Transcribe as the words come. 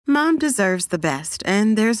Mom deserves the best,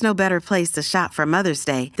 and there's no better place to shop for Mother's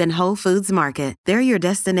Day than Whole Foods Market. They're your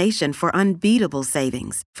destination for unbeatable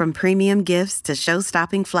savings, from premium gifts to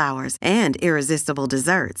show-stopping flowers and irresistible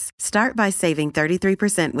desserts. Start by saving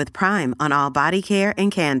 33% with Prime on all body care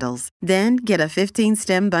and candles. Then get a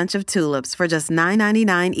 15-stem bunch of tulips for just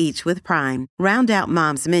 $9.99 each with Prime. Round out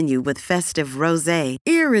Mom's menu with festive rosé,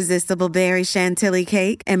 irresistible berry chantilly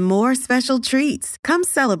cake, and more special treats. Come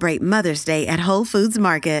celebrate Mother's Day at Whole Foods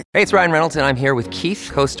Market. Hey, it's Ryan Reynolds, and I'm here with Keith,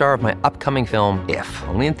 co-star of my upcoming film, If,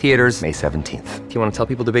 only in theaters May 17th. Do you want to tell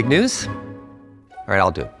people the big news? All right,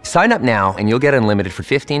 I'll do it. Sign up now and you'll get unlimited for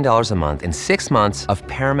 $15 a month and 6 months of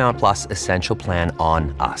Paramount Plus Essential Plan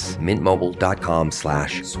on us.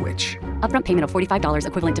 MintMobile.com/switch. Upfront payment of $45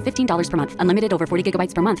 equivalent to $15 per month. Unlimited over 40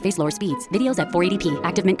 gigabytes per month. Face lower speeds. Videos at 480p.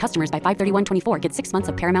 Active Mint customers by 531.24 get 6 months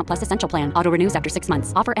of Paramount Plus Essential Plan. Auto renews after 6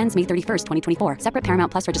 months. Offer ends May 31st, 2024. Separate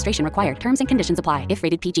Paramount Plus registration required. Terms and conditions apply if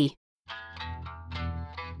rated PG.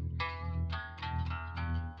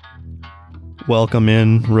 Welcome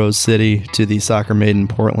in, Rose City, to the Soccer Made in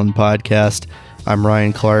Portland podcast. I'm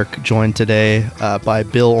Ryan Clark, joined today by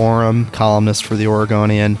Bill Oram, columnist for The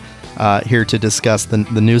Oregonian, here to discuss the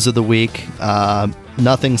news of the week.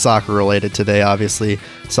 Nothing soccer related today, obviously.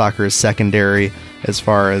 Soccer is secondary as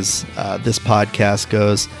far as this podcast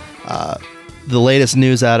goes. The latest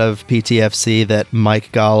news out of PTFC that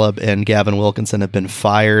Mike Golub and Gavin Wilkinson have been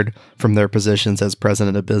fired from their positions as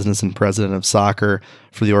president of business and president of soccer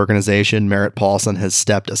for the organization. Merritt Paulson has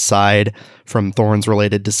stepped aside from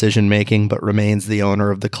Thorns-related decision-making, but remains the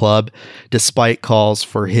owner of the club, despite calls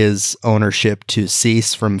for his ownership to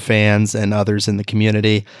cease from fans and others in the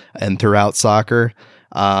community and throughout soccer.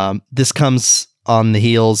 This comes on the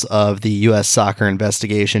heels of the U.S. soccer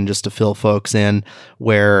investigation, just to fill folks in,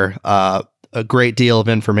 where a great deal of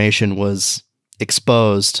information was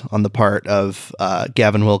exposed on the part of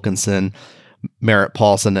Gavin Wilkinson, Merritt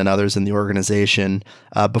Paulson, and others in the organization.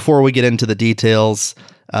 Before we get into the details,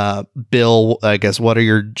 Bill, I guess, what are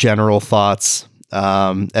your general thoughts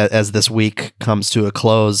as this week comes to a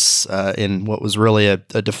close in what was really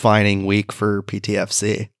a defining week for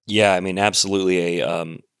PTFC? Yeah, I mean, absolutely.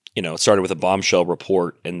 It started with a bombshell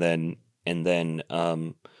report and then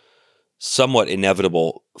somewhat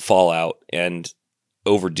inevitable fallout and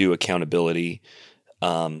overdue accountability.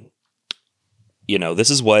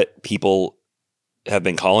 This is what people have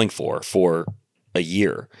been calling for a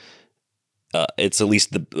year. It's at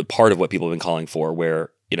least the part of what people have been calling for,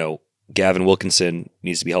 where, Gavin Wilkinson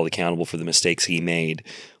needs to be held accountable for the mistakes he made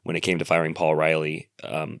when it came to firing Paul Riley.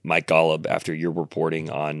 Mike Golub, after your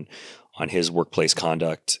reporting on his workplace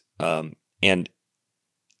conduct. And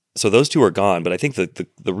so those two are gone, but I think that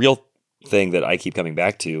the real thing that I keep coming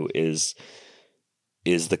back to is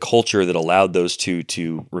the culture that allowed those two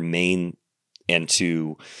to remain and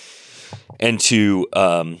to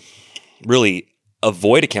really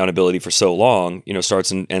avoid accountability for so long.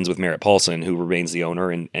 Starts and ends with Merritt Paulson, who remains the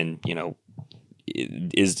owner and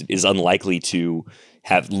is unlikely to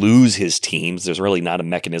lose his teams. There's really not a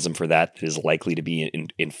mechanism for that is likely to be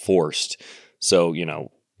enforced. So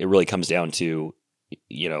it really comes down to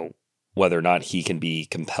whether or not he can be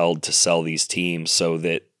compelled to sell these teams so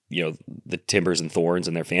that, the Timbers and Thorns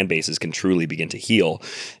and their fan bases can truly begin to heal.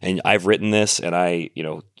 And I've written this, and I,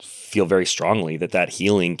 feel very strongly that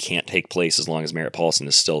healing can't take place as long as Merritt Paulson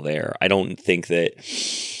is still there. I don't think that,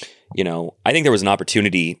 I think there was an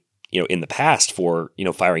opportunity, in the past for,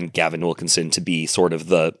 firing Gavin Wilkinson to be sort of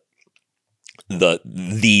the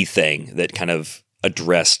thing that kind of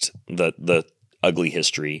addressed the ugly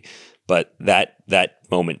history. But that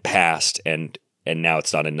moment passed, and now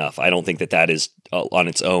it's not enough. I don't think that is on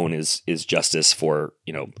its own is justice for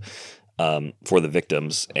for the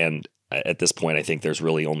victims. And at this point, I think there's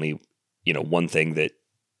really only one thing that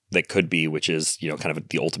could be, which is kind of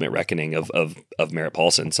the ultimate reckoning of Merritt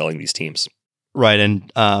Paulson selling these teams. Right,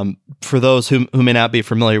 and for those who may not be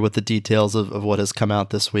familiar with the details of what has come out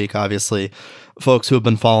this week, obviously, folks who have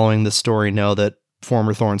been following this story know that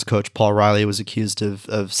former Thorns coach Paul Riley was accused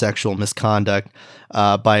of sexual misconduct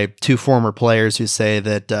by two former players who say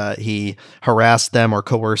that he harassed them or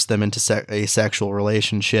coerced them into a sexual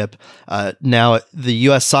relationship. Now, the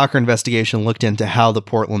U.S. soccer investigation looked into how the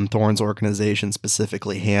Portland Thorns organization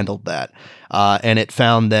specifically handled that, and it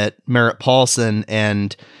found that Merritt Paulson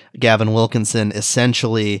and Gavin Wilkinson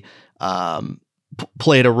essentially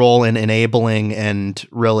played a role in enabling and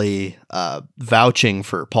really vouching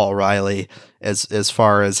for Paul Riley as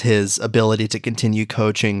far as his ability to continue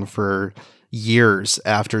coaching for years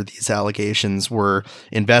after these allegations were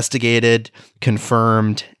investigated,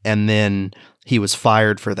 confirmed, and then he was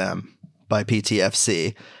fired for them by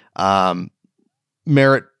PTFC.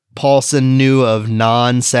 Merritt Paulson knew of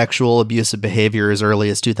non-sexual abusive behavior as early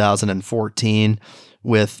as 2014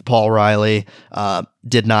 with Paul Riley,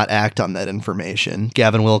 did not act on that information.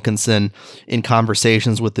 Gavin Wilkinson, in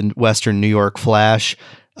conversations with the Western New York Flash,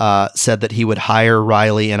 said that he would hire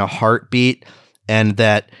Riley in a heartbeat, and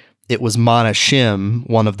that it was Mana Shim,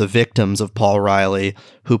 one of the victims of Paul Riley,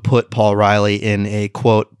 who put Paul Riley in a,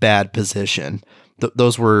 quote, bad position.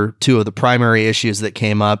 Those were two of the primary issues that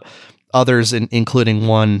came up. Others, including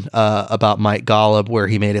one about Mike Golub, where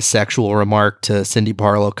he made a sexual remark to Cindy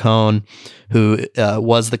Barlow-Cohn, who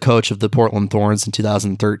was the coach of the Portland Thorns in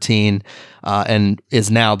 2013 and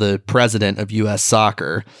is now the president of U.S.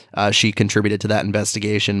 Soccer. She contributed to that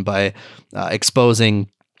investigation by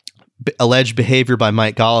exposing alleged behavior by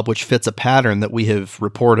Mike Golub, which fits a pattern that we have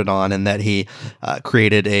reported on, and that he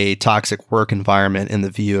created a toxic work environment in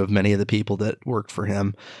the view of many of the people that worked for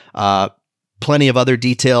him. Plenty of other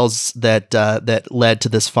details that led to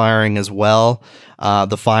this firing as well.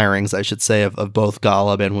 The firings, I should say, of both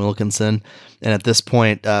Golub and Wilkinson. And at this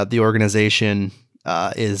point, the organization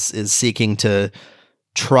is seeking to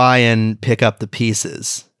try and pick up the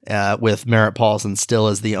pieces with Merritt Paulson still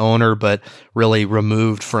as the owner, but really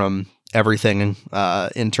removed from everything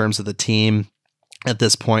in terms of the team. At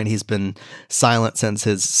this point, he's been silent since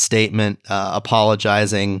his statement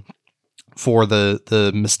apologizing for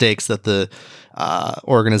the mistakes that the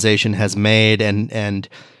organization has made, and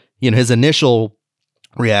his initial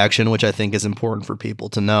reaction, which I think is important for people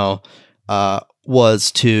to know,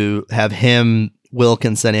 was to have him,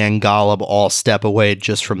 Wilkinson, and Golub all step away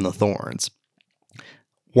just from the Thorns.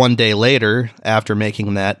 One day later, after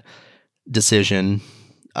making that decision,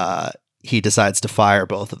 he decides to fire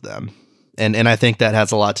both of them, and I think that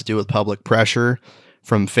has a lot to do with public pressure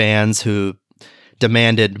from fans who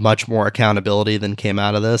demanded much more accountability than came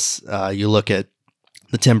out of this. You look at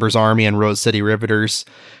the Timbers Army and Rose City Riveters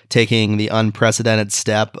taking the unprecedented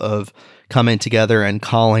step of coming together and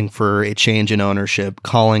calling for a change in ownership,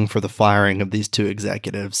 calling for the firing of these two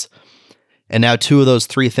executives. And now two of those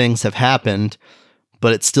three things have happened,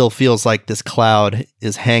 but it still feels like this cloud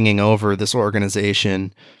is hanging over this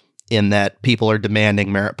organization, in that people are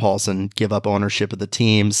demanding Merritt Paulson give up ownership of the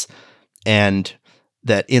teams, and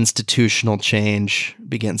that institutional change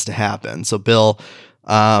begins to happen. So, Bill,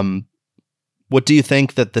 what do you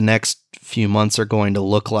think that the next few months are going to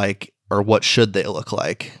look like, or what should they look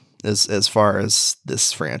like as far as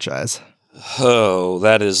this franchise? Oh,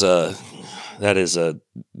 that is a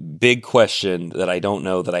big question that I don't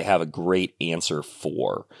know that I have a great answer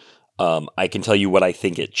for. I can tell you what I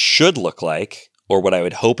think it should look like, or what I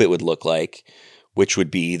would hope it would look like, which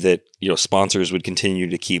would be that, sponsors would continue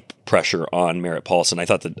to keep pressure on Merritt Paulson. I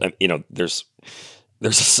thought that, there's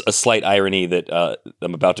a slight irony that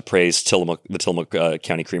I'm about to praise the Tillamook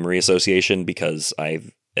County Creamery Association, because I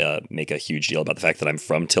make a huge deal about the fact that I'm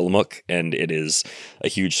from Tillamook, and it is a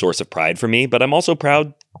huge source of pride for me. But I'm also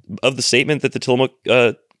proud of the statement that the Tillamook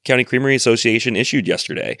County Creamery Association issued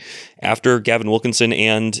yesterday after Gavin Wilkinson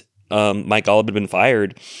and Mike Golub had been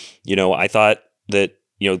fired. I thought that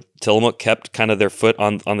Tillamook kept kind of their foot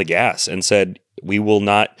on the gas and said, we will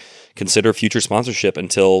not consider future sponsorship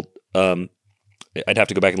until I'd have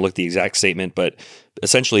to go back and look at the exact statement, but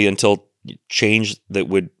essentially until change that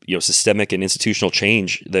would, systemic and institutional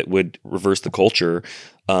change that would reverse the culture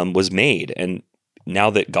was made. And now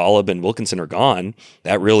that Golub and Wilkinson are gone,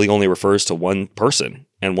 that really only refers to one person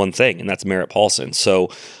and one thing, and that's Merritt Paulson. So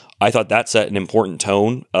I thought that set an important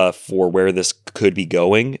tone for where this could be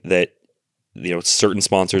going, that certain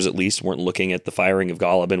sponsors at least weren't looking at the firing of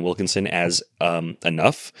Golub and Wilkinson as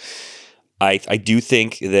enough. I do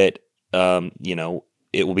think that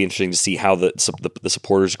it will be interesting to see how the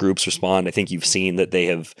supporters groups respond. I think you've seen that they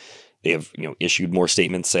have issued more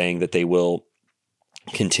statements saying that they will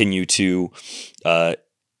continue to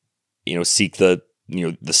seek the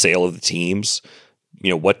sale of the teams.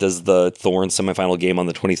 What does the Thorns semifinal game on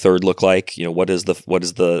the 23rd look like? What does the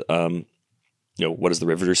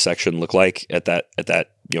Riveters section look like at that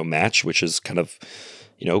match, which is kind of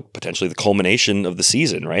potentially the culmination of the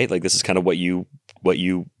season, right? Like, this is kind of what you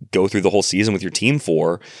go through the whole season with your team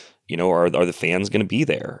for. Are the fans going to be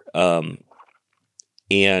there? But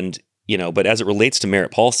as it relates to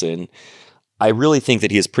Merritt Paulson, I really think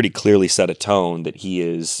that he has pretty clearly set a tone that he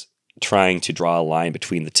is trying to draw a line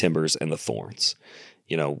between the Timbers and the Thorns.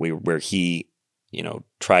 Where he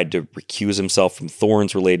tried to recuse himself from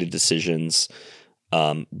Thorns related decisions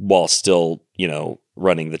while still,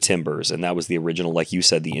 running the Timbers. And that was the original, like you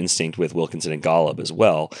said, the instinct with Wilkinson and Golub as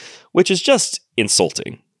well, which is just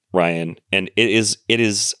insulting, Ryan. And it's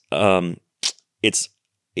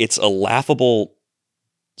a laughable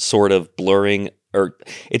sort of blurring or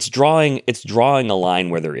it's drawing a line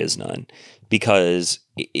where there is none, because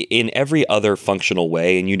in every other functional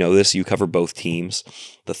way, and you know this, you cover both teams,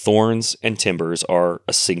 the Thorns and Timbers are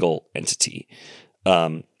a single entity.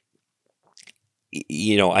 I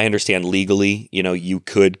understand legally, you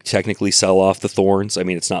could technically sell off the Thorns. I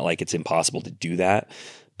mean, it's not like it's impossible to do that,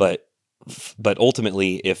 but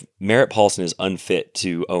ultimately, if Merritt Paulson is unfit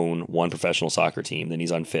to own one professional soccer team, then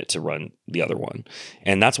he's unfit to run the other one.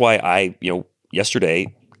 And that's why I,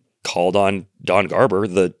 yesterday called on Don Garber,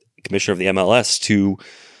 the commissioner of the MLS,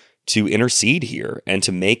 to intercede here and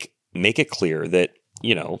to make it clear that,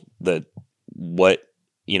 that what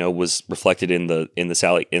was reflected in the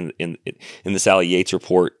Sally Yates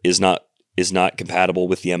report is not compatible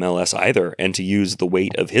with the MLS either, and to use the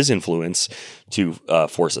weight of his influence to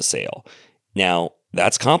force a sale. Now,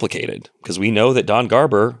 that's complicated because we know that Don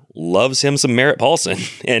Garber loves him some Merritt Paulson,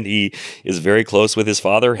 and he is very close with his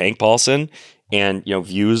father, Hank Paulson, and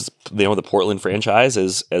views the Portland franchise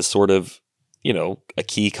as sort of a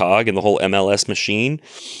key cog in the whole MLS machine.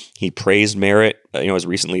 He praised Merritt as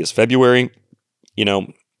recently as February.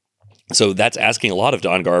 So that's asking a lot of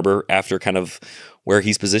Don Garber after kind of where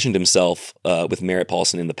he's positioned himself with Merritt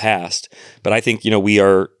Paulson in the past. But I think, we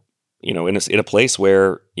are, in a place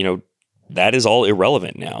where, that is all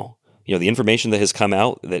irrelevant now. The information that has come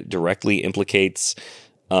out that directly implicates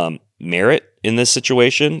Merritt in this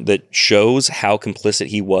situation, that shows how complicit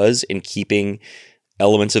he was in keeping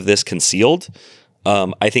elements of this concealed,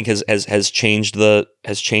 I think has changed the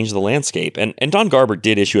landscape. And Don Garber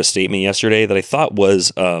did issue a statement yesterday that I thought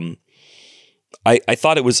was I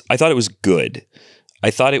thought it was good. I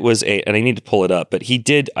thought it was and I need to pull it up, but he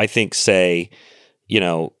did, I think, say,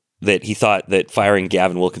 that he thought that firing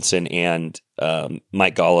Gavin Wilkinson and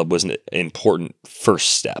Mike Golub was an important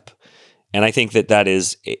first step. And I think that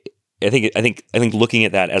is, I think looking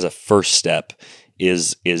at that as a first step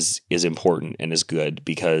is important and is good,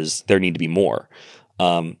 because there need to be more.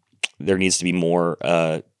 There needs to be more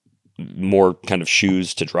kind of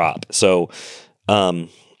shoes to drop. So,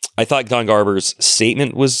 I thought Don Garber's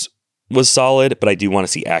statement was solid, but I do want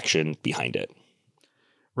to see action behind it.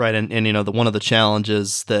 Right, and one of the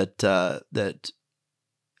challenges that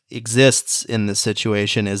exists in this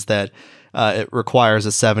situation is that it requires a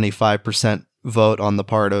 75% vote on the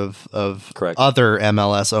part of Correct. Other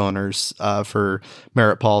MLS owners for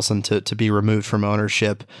Merritt Paulson to be removed from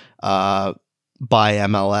ownership by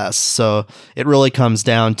MLS. So it really comes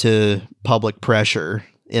down to public pressure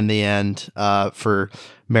in the end for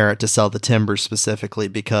Merritt to sell the Timbers specifically,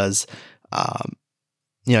 because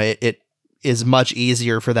it is much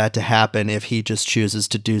easier for that to happen if he just chooses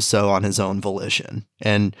to do so on his own volition.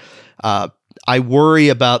 And I worry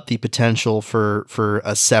about the potential for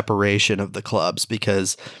a separation of the clubs,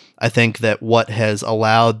 because I think that what has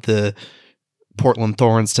allowed the Portland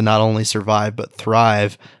Thorns to not only survive but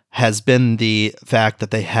thrive has been the fact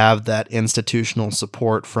that they have that institutional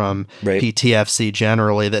support from PTFC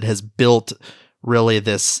generally that has built really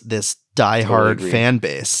this diehard fan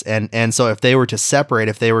base. And so if they were to separate,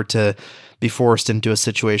 if they were to be forced into a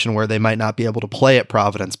situation where they might not be able to play at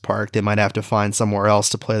Providence Park, they might have to find somewhere else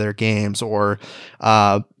to play their games, or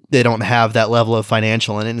they don't have that level of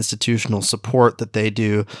financial and institutional support that they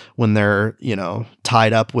do when they're,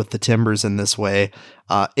 tied up with the Timbers in this way.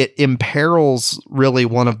 It imperils really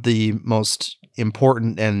one of the most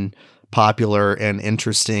important and popular and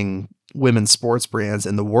interesting women's sports brands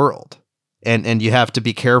in the world. And you have to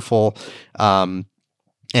be careful. And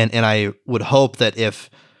I would hope that if,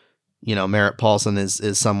 Merritt Paulson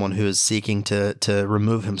is someone who is seeking to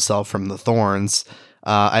remove himself from the Thorns,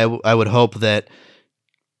 I would hope that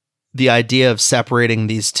the idea of separating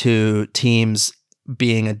these two teams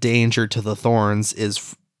being a danger to the Thorns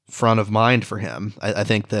is front of mind for him. I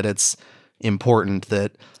think that it's important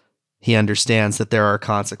that he understands that there are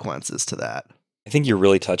consequences to that. I think you're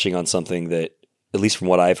really touching on something that, at least from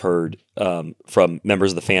what I've heard from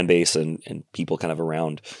members of the fan base and people kind of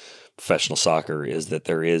around professional soccer, is that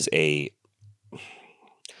there is a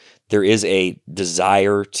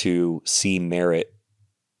desire to see Merritt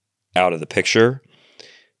out of the picture,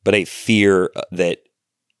 but a fear that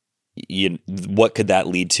what could that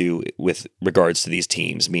lead to with regards to these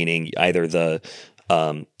teams, meaning either the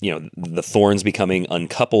Thorns becoming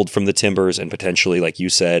uncoupled from the Timbers and potentially, like you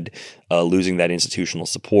said, losing that institutional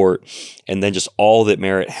support, and then just all that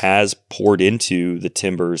Merritt has poured into the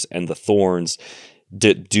Timbers and the Thorns.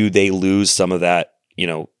 Do they lose some of that,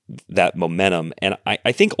 that momentum? And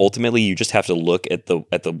I think ultimately you just have to look at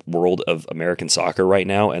the world of American soccer right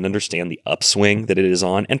now and understand the upswing that it is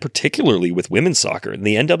on, and particularly with women's soccer. In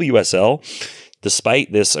the NWSL,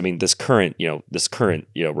 despite this, I mean, this current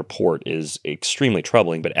report is extremely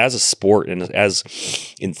troubling. But as a sport and as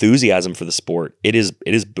enthusiasm for the sport, it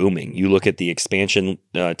is booming. You look at the expansion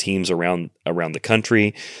teams around the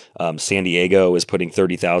country. San Diego is putting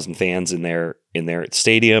 30,000 fans in their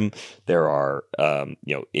stadium. There are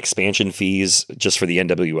expansion fees just for the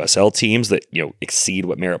NWSL teams that exceed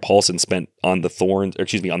what Merritt Paulson spent on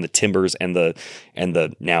the Timbers and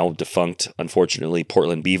the now defunct, unfortunately,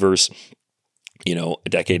 Portland Beavers. A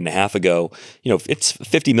decade and a half ago, it's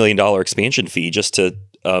 $50 million expansion fee just to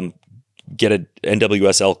get an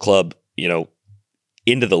NWSL club,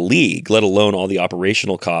 into the league, let alone all the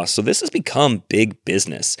operational costs. So this has become big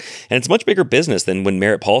business, and it's much bigger business than when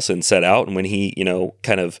Merritt Paulson set out and when he,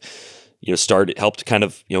 helped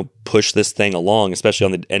push this thing along, especially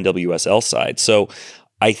on the NWSL side. So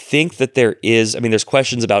I think that there's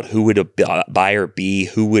questions about who would a buyer be,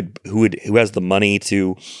 who has the money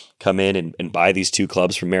to come in and buy these two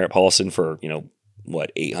clubs from Merritt Paulson for,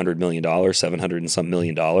 $800 million, $700 and some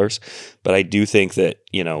million. But I do think that,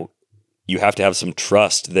 you have to have some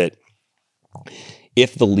trust that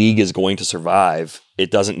if the league is going to survive, it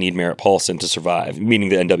doesn't need Merritt Paulson to survive, meaning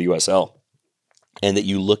the NWSL. And that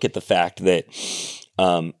you look at the fact that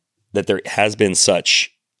that there has been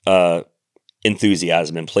such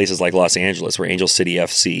enthusiasm in places like Los Angeles, where Angel City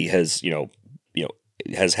FC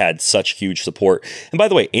has had such huge support. And by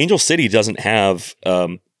the way, Angel City doesn't have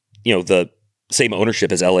the same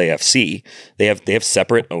ownership as LAFC. They have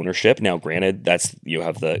separate ownership. Now, granted, that's you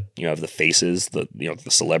have the faces, the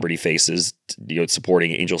celebrity faces,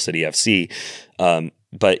 supporting Angel City FC.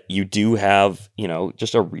 But you do have,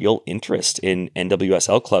 just a real interest in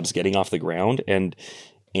NWSL clubs getting off the ground and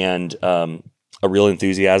a real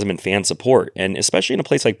enthusiasm and fan support. And especially in a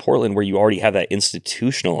place like Portland, where you already have that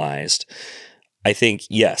institutionalized, I think,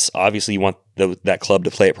 yes, obviously you want that club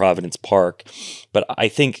to play at Providence Park, but I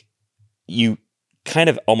think you kind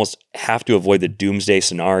of almost have to avoid the doomsday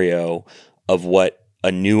scenario of what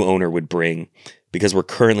a new owner would bring, because we're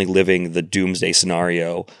currently living the doomsday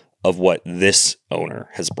scenario of what this owner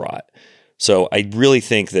has brought. So I really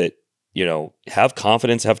think that, have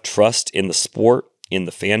confidence, have trust in the sport, in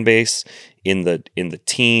the fan base, in the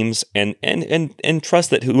teams, and trust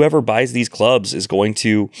that whoever buys these clubs is going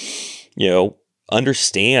to,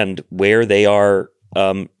 understand where they are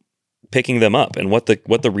picking them up and what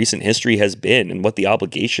the recent history has been and what the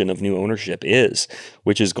obligation of new ownership is,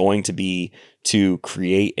 which is going to be to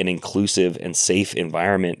create an inclusive and safe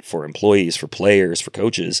environment for employees, for players, for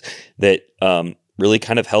coaches that really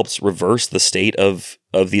kind of helps reverse the state of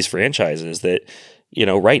these franchises that,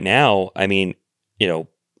 right now, I mean,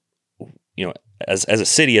 as a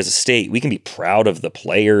city, as a state, we can be proud of the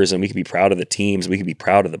players and we can be proud of the teams, we can be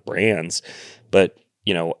proud of the brands. But,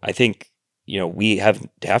 I think, we have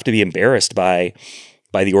to be embarrassed by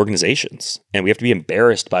the organizations, and we have to be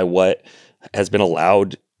embarrassed by what has been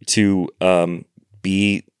allowed to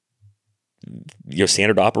be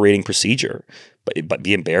standard operating procedure, but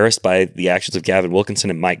be embarrassed by the actions of Gavin Wilkinson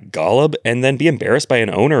and Mike Golub, and then be embarrassed by an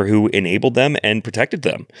owner who enabled them and protected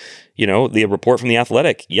them. The report from The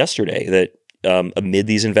Athletic yesterday that amid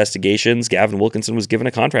these investigations, Gavin Wilkinson was given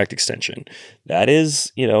a contract extension. That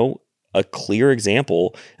is, a clear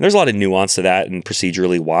example. And there's a lot of nuance to that and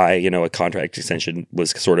procedurally why, a contract extension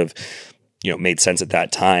was sort of, made sense at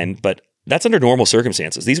that time. But that's under normal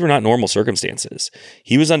circumstances. These were not normal circumstances.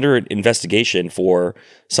 He was under investigation for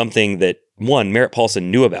something that, one, Merritt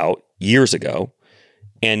Paulson knew about years ago,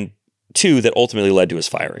 and two, that ultimately led to his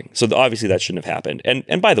firing. So obviously that shouldn't have happened.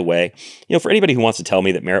 And by the way, for anybody who wants to tell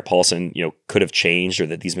me that Merritt Paulson, could have changed or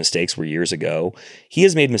that these mistakes were years ago, he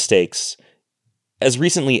has made mistakes as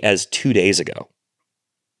recently as 2 days ago.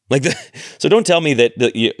 So don't tell me that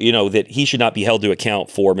that he should not be held to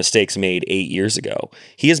account for mistakes made 8 years ago.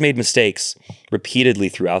 He has made mistakes repeatedly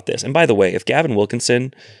throughout this. And by the way, if Gavin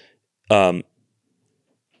Wilkinson, if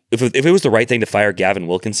it was the right thing to fire Gavin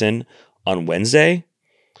Wilkinson on Wednesday,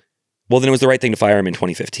 well, then it was the right thing to fire him in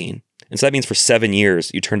 2015. And so that means for 7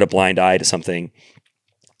 years, you turned a blind eye to something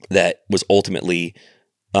that was ultimately,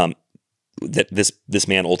 that this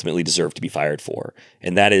man ultimately deserved to be fired for.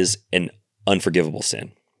 And that is an unforgivable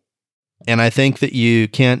sin. And I think that you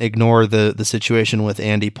can't ignore the situation with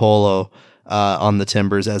Andy Polo on the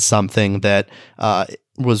Timbers as something that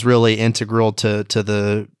was really integral to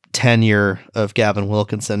the tenure of Gavin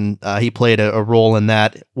Wilkinson. He played a role in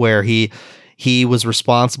that, where he was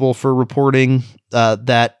responsible for reporting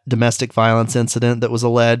that domestic violence incident that was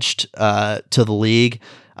alleged to the league.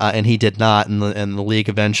 And he did not, and the league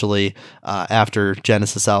eventually, after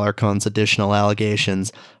Genesis Alarcon's additional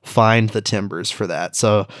allegations, fined the Timbers for that.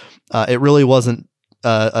 So it really wasn't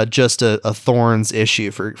just a Thorns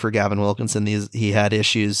issue for Gavin Wilkinson. He had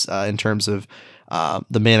issues in terms of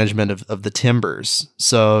the management of the Timbers.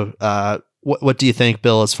 So what do you think,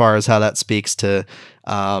 Bill, as far as how that speaks to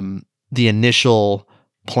the initial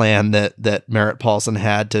plan that Merritt Paulson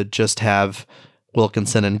had to just have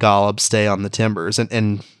Wilkinson and Golub stay on the Timbers?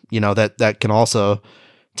 And that can also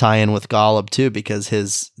tie in with Golub too, because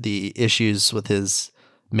the issues with his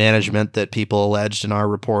management that people alleged in our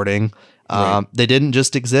reporting, right. They didn't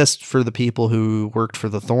just exist for the people who worked for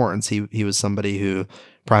the Thorns. He was somebody who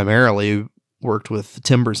primarily worked with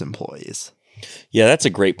Timbers employees. Yeah, that's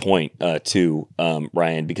a great point too,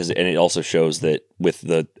 Ryan, because it also shows that with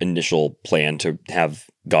the initial plan to have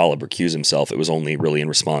Golub recuse himself, it was only really in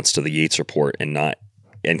response to the Yates report and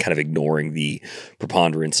kind of ignoring the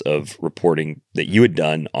preponderance of reporting that you had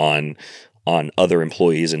done on other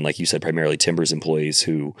employees, and like you said, primarily Timbers employees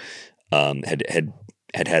who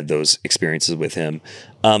had those experiences with him.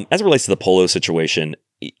 As it relates to the Polo situation,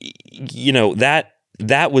 that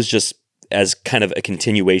was just as kind of a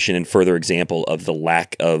continuation and further example of the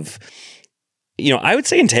lack of, I would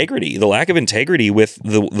say integrity, the lack of integrity with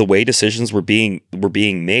the way decisions were being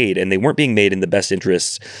made, and they weren't being made in the best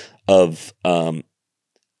interests of the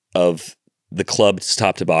club's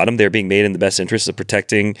top to bottom. They're being made in the best interests of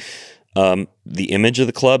protecting the image of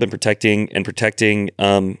the club and protecting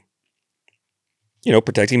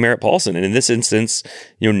Merritt Paulson, and in this instance,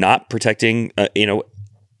 not protecting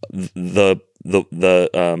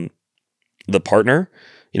the partner,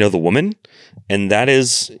 the woman. And that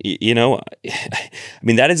is,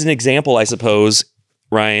 that is an example, I suppose,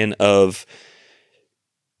 Ryan, of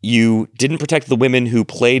you didn't protect the women who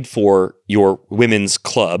played for your women's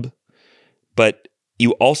club, but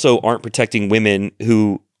you also aren't protecting women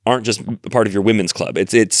who aren't just part of your women's club.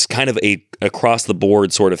 It's kind of a across the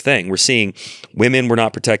board sort of thing. We're seeing women were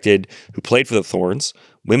not protected who played for the Thorns.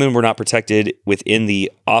 Women were not protected within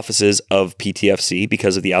the offices of PTFC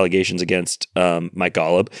because of the allegations against Mike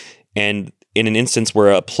Golub. And in an instance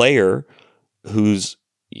where a player who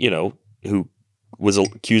was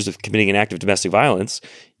accused of committing an act of domestic violence,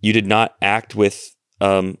 you did not act with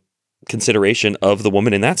consideration of the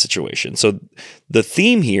woman in that situation. So the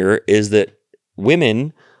theme here is that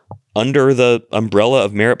women under the umbrella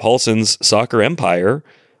of Merritt Paulson's soccer empire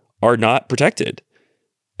are not protected.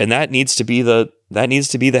 And that needs to be the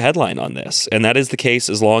headline on this. And that is the case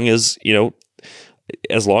as long as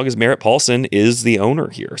Merritt Paulson is the owner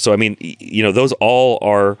here. So, those all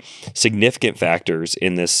are significant factors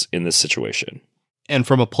in this situation. And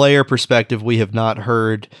from a player perspective, we have not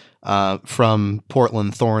heard from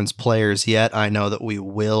Portland Thorns players yet. I know that we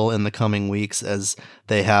will in the coming weeks as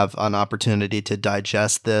they have an opportunity to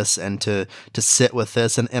digest this and to sit with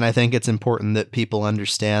this. And I think it's important that people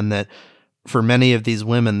understand that for many of these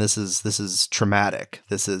women, this is traumatic.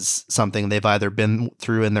 This is something they've either been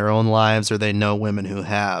through in their own lives or they know women who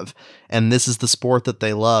have. And this is the sport that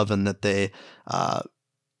they love and that they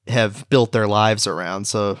have built their lives around.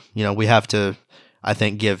 So, we have to, I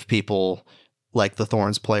think, give people like the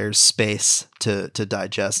Thorns players space to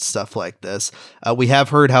digest stuff like this. We have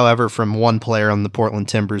heard, however, from one player on the Portland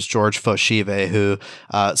Timbers, George Foshive, who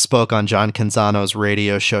spoke on John Canzano's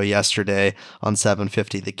radio show yesterday on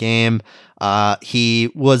 750 The Game. He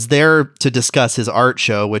was there to discuss his art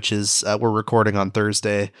show, which is, we're recording on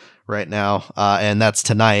Thursday right now, and that's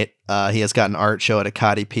tonight. He has got an art show at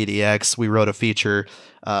Akati PDX. We wrote a feature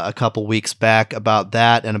a couple weeks back about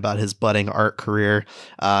that and about his budding art career.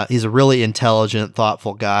 He's a really intelligent,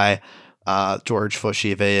 thoughtful guy. George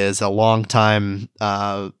Foshive is a longtime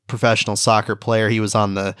professional soccer player. He was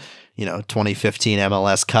on the 2015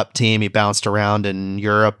 MLS Cup team. He bounced around in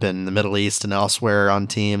Europe and the Middle East and elsewhere on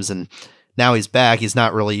teams, and now he's back. He's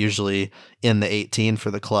not really usually in the 18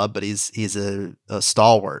 for the club, but he's a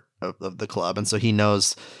stalwart of the club, and so he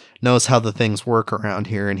knows how the things work around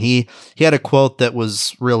here. And he had a quote that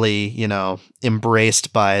was really,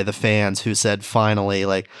 embraced by the fans, who said, finally,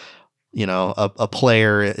 a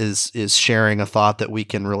player is sharing a thought that we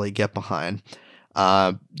can really get behind.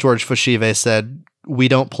 George Foshive said, "We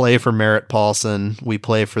don't play for Merritt Paulson. We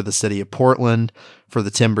play for the city of Portland, for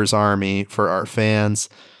the Timbers Army, for our fans.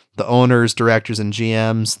 The owners, directors, and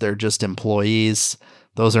GMs, they're just employees.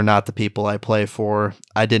 Those are not the people I play for.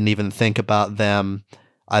 I didn't even think about them.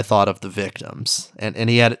 I thought of the victims." And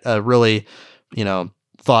he had a really,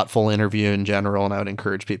 thoughtful interview in general, and I would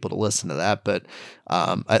encourage people to listen to that. But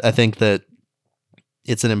I think that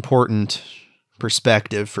it's an important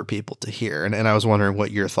perspective for people to hear. And I was wondering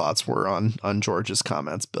what your thoughts were on George's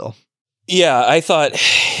comments, Bill. Yeah, I thought,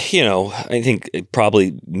 I think it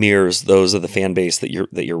probably mirrors those of the fan base that you're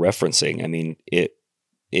referencing. I mean,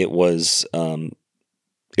 it was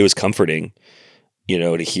it was comforting,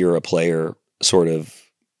 to hear a player sort of,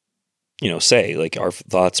 say, like, our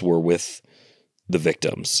thoughts were with the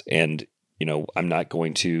victims, and, I'm not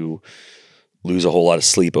going to lose a whole lot of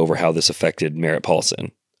sleep over how this affected Merritt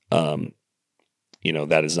Paulson. That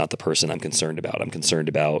is not the person I'm concerned about. I'm concerned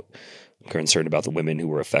about the women who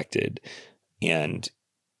were affected. And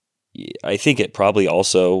I think it probably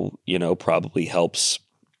also, probably helps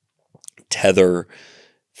tether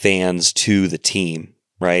fans to the team,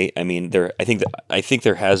 right? I mean, I think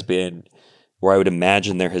there has been, or I would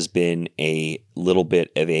imagine there has been a little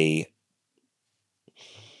bit of a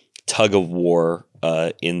tug of war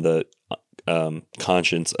in the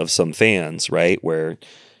conscience of some fans, right? Where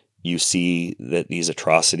you see that these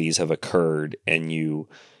atrocities have occurred and you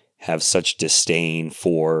have such disdain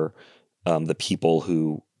for the people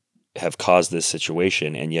who have caused this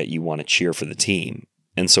situation, and yet you want to cheer for the team.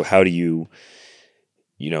 And so how do you,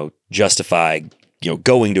 justify,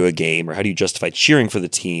 going to a game, or how do you justify cheering for the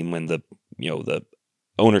team when the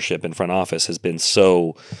ownership and front office has been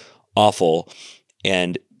so awful?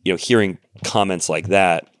 And, hearing comments like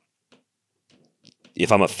that,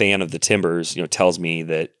 if I'm a fan of the Timbers, tells me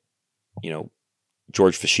that,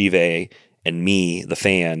 George Fashive and me, the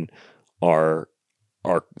fan, are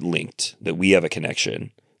linked, that we have a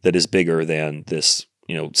connection that is bigger than this,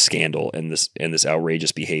 scandal and this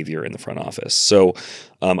outrageous behavior in the front office. So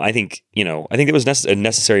I think it was a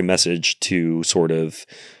necessary message to sort of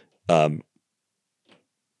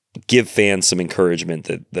give fans some encouragement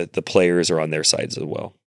that the players are on their sides as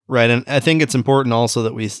well. Right, and I think it's important also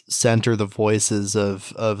that we center the voices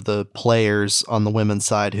of the players on the women's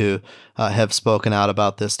side who have spoken out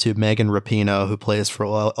about this too. Megan Rapinoe, who plays for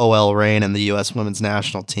OL Reign and the U.S. women's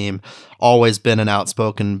national team, always been an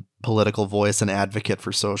outspoken political voice and advocate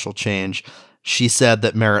for social change. She said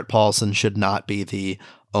that Merritt Paulson should not be the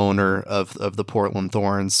owner of the Portland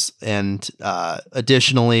Thorns. And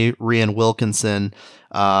additionally, Rian Wilkinson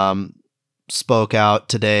spoke out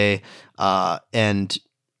today and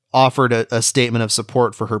offered a statement of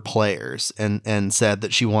support for her players, and said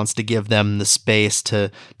that she wants to give them the space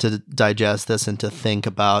to digest this and to think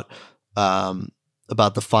about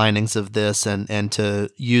the findings of this and to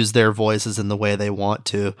use their voices in the way they want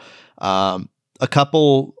to. A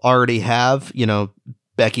couple already have,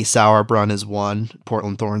 Becky Sauerbrunn is one,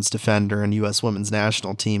 Portland Thorns defender and U.S. women's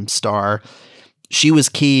national team star. She was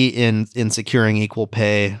key in securing equal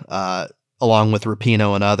pay, along with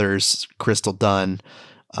Rapinoe and others, Crystal Dunn,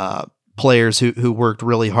 players who worked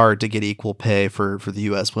really hard to get equal pay for the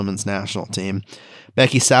U.S. women's national team.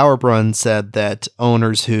 Becky Sauerbrunn said that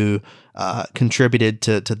owners who contributed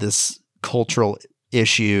to this cultural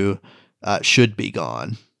issue should be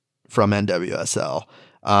gone from NWSL.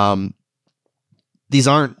 These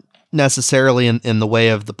aren't necessarily in the way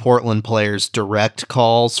of the Portland players' direct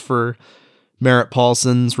calls for Merritt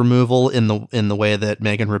Paulson's removal in the way that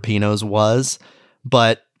Megan Rapinoe's was,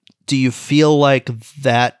 but do you feel like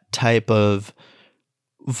that type of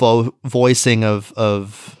voicing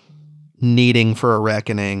of needing for a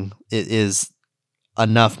reckoning is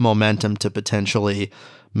enough momentum to potentially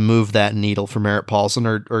move that needle for Merritt Paulson,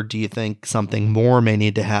 or do you think something more may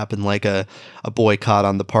need to happen, like a boycott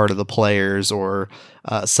on the part of the players, or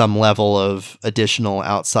some level of additional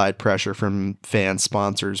outside pressure from fans,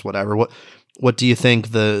 sponsors, whatever? What do you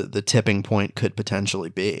think the tipping point could potentially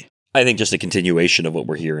be? I think just a continuation of what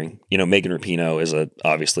we're hearing. Megan Rapinoe is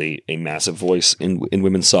obviously a massive voice in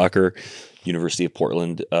women's soccer, University of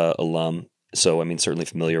Portland alum. So, certainly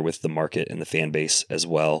familiar with the market and the fan base as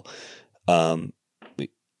well.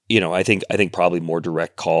 I think probably more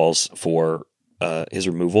direct calls for his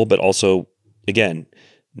removal, but also, again,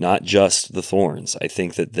 not just the Thorns. I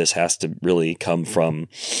think that this has to really come from,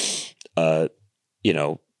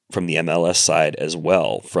 from the MLS side as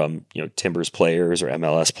well, from, Timbers players or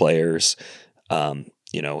MLS players.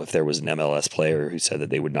 If there was an MLS player who said that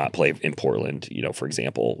they would not play in Portland, for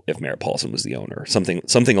example, if Merritt Paulson was the owner,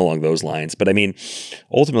 something along those lines. But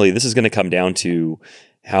ultimately this is going to come down to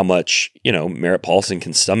how much, Merritt Paulson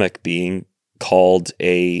can stomach being called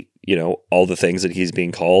all the things that he's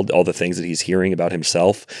being called, all the things that he's hearing about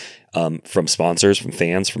himself, from sponsors, from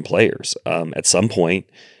fans, from players. At some point,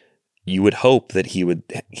 you would hope that he would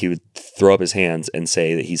throw up his hands and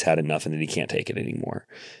say that he's had enough and that he can't take it anymore,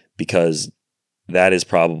 because that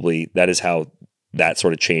is how that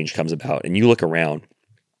sort of change comes about. And you look around,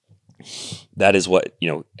 that is what,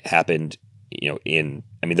 happened,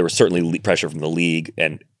 there was certainly pressure from the league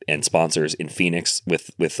and sponsors in Phoenix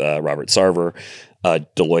with Robert Sarver,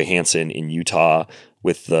 Deloy Hansen in Utah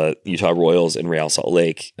with the Utah Royals and Real Salt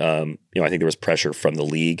Lake. I think there was pressure from the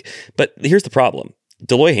league, but here's the problem.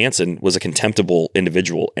 Deloy Hansen was a contemptible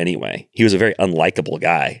individual anyway. He was a very unlikable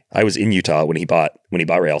guy. I was in Utah when he bought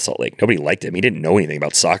Real Salt Lake. Nobody liked him. He didn't know anything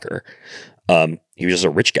about soccer. He was just a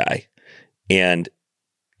rich guy. And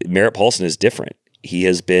Merritt Paulson is different. He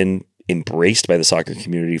has been embraced by the soccer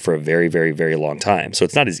community for a very, very, very long time. So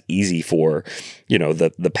it's not as easy for,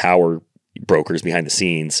 the power brokers behind the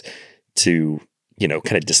scenes to,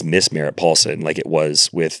 kind of dismiss Merritt Paulson like it was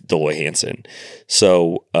with Deloy Hansen.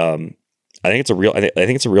 So, I think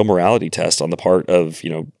it's a real morality test on the part of,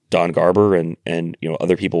 Don Garber and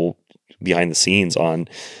other people behind the scenes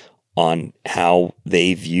on how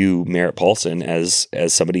they view Merritt Paulson as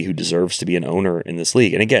somebody who deserves to be an owner in this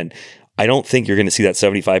league. And again, I don't think you're going to see that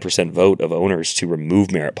 75% vote of owners to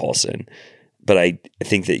remove Merritt Paulson, but I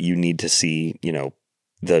think that you need to see,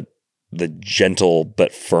 the gentle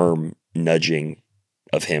but firm nudging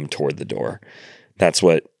of him toward the door. That's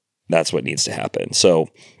what needs to happen. So,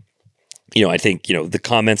 I think, the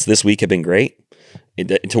comments this week have been great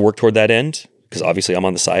to work toward that end, because obviously I'm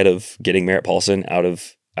on the side of getting Merritt Paulson out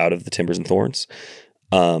of the Timbers and Thorns.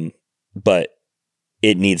 But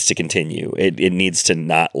it needs to continue. It needs to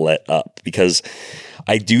not let up, because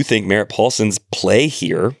I do think Merritt Paulson's play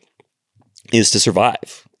here is to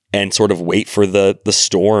survive and sort of wait for the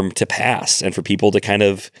storm to pass and for people to kind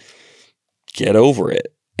of get over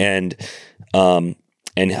it. And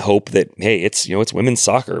hope that, hey, it's women's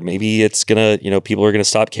soccer. Maybe it's gonna, people are gonna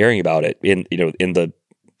stop caring about it in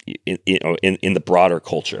the broader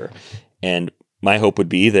culture. And my hope would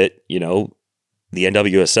be that, the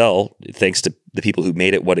NWSL, thanks to the people who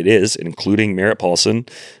made it what it is, including Merritt Paulson,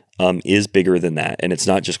 is bigger than that, and it's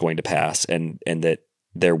not just going to pass, and that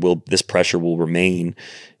this pressure will remain,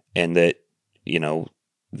 and that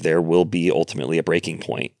there will be ultimately a breaking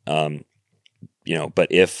point. But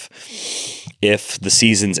if the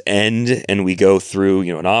seasons end and we go through,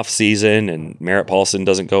 an off season and Merritt Paulson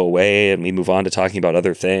doesn't go away and we move on to talking about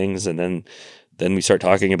other things, and then we start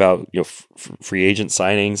talking about, free agent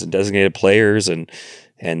signings and designated players, and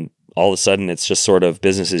all of a sudden it's just sort of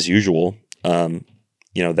business as usual.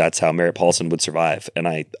 That's how Merritt Paulson would survive. And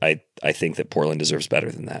I think that Portland deserves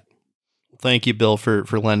better than that. Thank you, Bill, for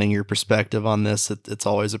lending your perspective on this. It's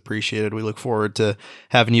always appreciated. We look forward to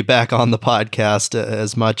having you back on the podcast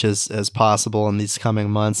as much as possible in these coming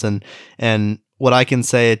months. And what I can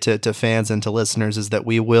say to fans and to listeners is that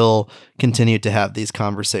we will continue to have these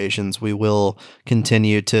conversations. We will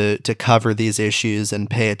continue to cover these issues and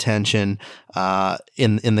pay attention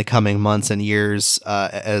in the coming months and years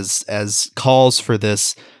as calls for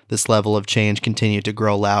this level of change continue to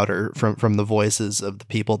grow louder from the voices of the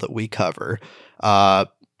people that we cover.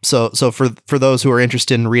 So for those who are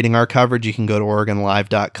interested in reading our coverage, you can go to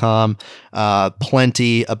OregonLive.com.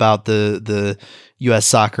 Plenty about the U.S.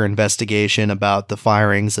 soccer investigation, about the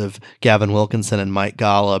firings of Gavin Wilkinson and Mike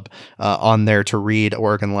Golub on there to read.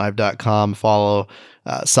 OregonLive.com. Follow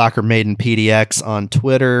Soccer Maiden PDX on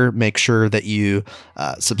Twitter. Make sure that you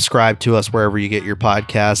subscribe to us wherever you get your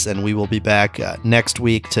podcasts, and we will be back next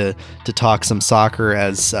week to talk some soccer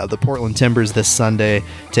as the Portland Timbers this Sunday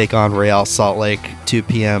take on Real Salt Lake, 2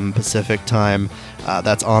 p.m. Pacific time.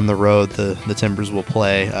 That's on the road. The Timbers will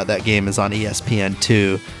play. That game is on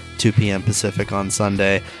ESPN2. 2 p.m. Pacific on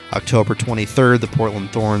Sunday. October 23rd, the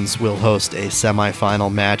Portland Thorns will host a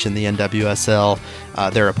semifinal match in the NWSL.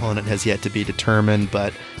 Their opponent has yet to be determined,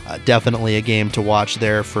 but definitely a game to watch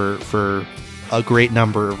there for a great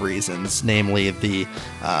number of reasons, namely the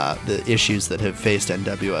issues that have faced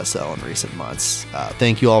NWSL in recent months.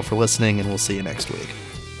 Thank you all for listening, and we'll see you next week.